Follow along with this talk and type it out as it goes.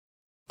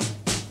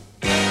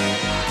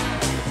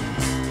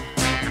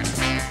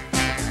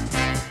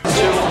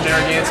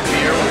Narragansett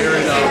beer. We're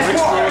here at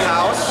Rick's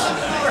Roadhouse.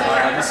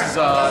 This is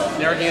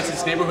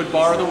Narragansett's neighborhood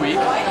bar of the week.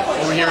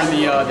 Over here in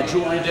the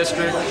Jewelry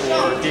District,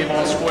 or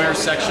Gable Square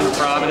section of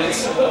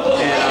Providence.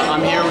 And I'm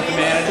here with the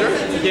manager,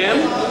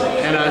 Kim,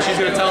 and she's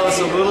going to tell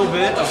us a little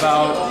bit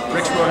about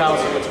Rick's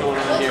Roadhouse and what's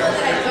going on here.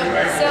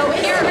 So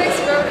here at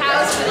Rick's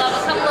Roadhouse, we love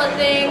a couple of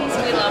things.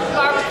 We love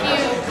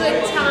barbecue,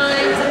 good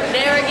times,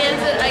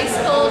 Narragansett ice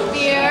cold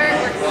beer.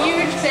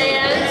 We're huge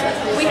fans.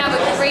 We have a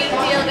great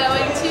deal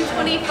going,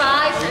 $2.25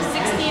 for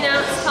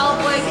 16-ounce tall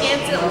boy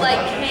Gansett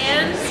light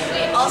cans.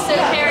 We also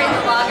carry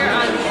the lager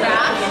on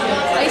draft,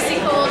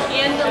 icy cold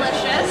and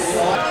delicious.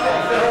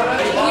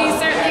 We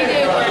certainly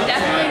do. We're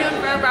definitely known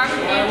for our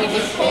barbecue. We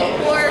do pulled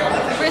pork,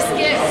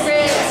 brisket,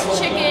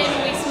 ribs, chicken.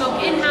 We smoke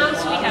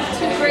in-house. We have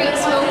 2 great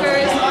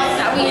smokers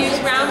that we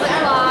use round the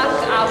clock.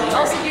 We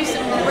also do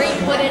some great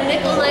wooden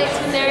nickel nights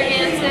with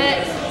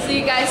Narragansett. So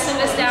you guys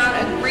send us down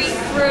a great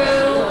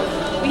crew.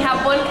 We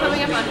have one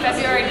coming up on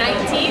February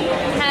 19th,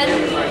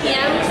 10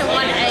 p.m. to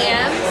 1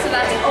 a.m. So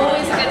that's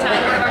always a good time.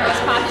 One of our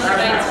most popular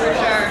nights for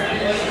sure.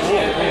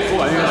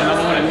 Cool. I think there's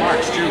another one in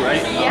March too,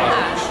 right? Yeah.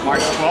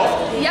 March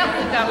 12th? Yep,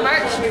 we've got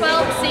March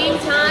 12th, same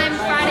time,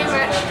 Friday,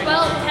 March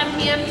 12th, 10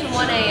 p.m. to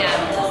 1 a.m.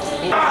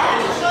 We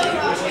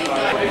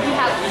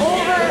have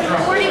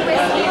over 40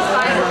 whiskeys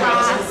by the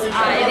glass.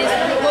 It is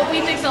what we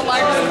think the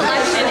largest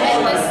collection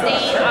in the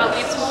state.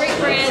 We have some great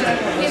brands.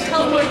 We have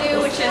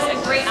Tullamore, which is a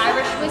great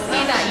Irish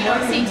whiskey that you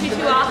don't see too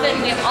often.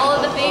 We have all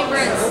of the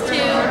favorites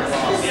too.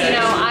 You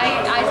know,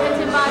 I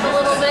tend to imbibe a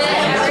little bit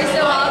every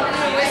so often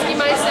in whiskey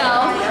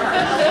myself.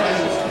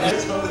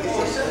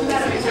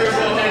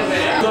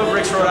 Love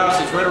Rick's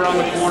Roadhouse. It's right around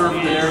the corner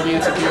from the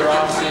Narragansett beer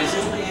offices.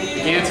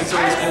 Gansett's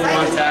always cool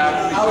on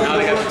tap. Now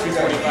they got the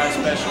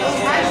 $2.45 special.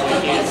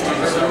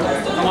 So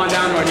come on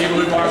down to our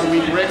neighborhood bar of the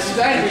week, Rick's.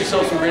 Get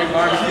yourself some great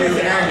barbecue.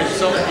 Get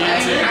yourself a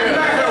Gansett.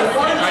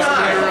 Nice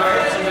beer.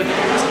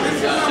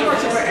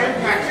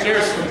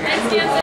 Cheers. Thanks, Gansett.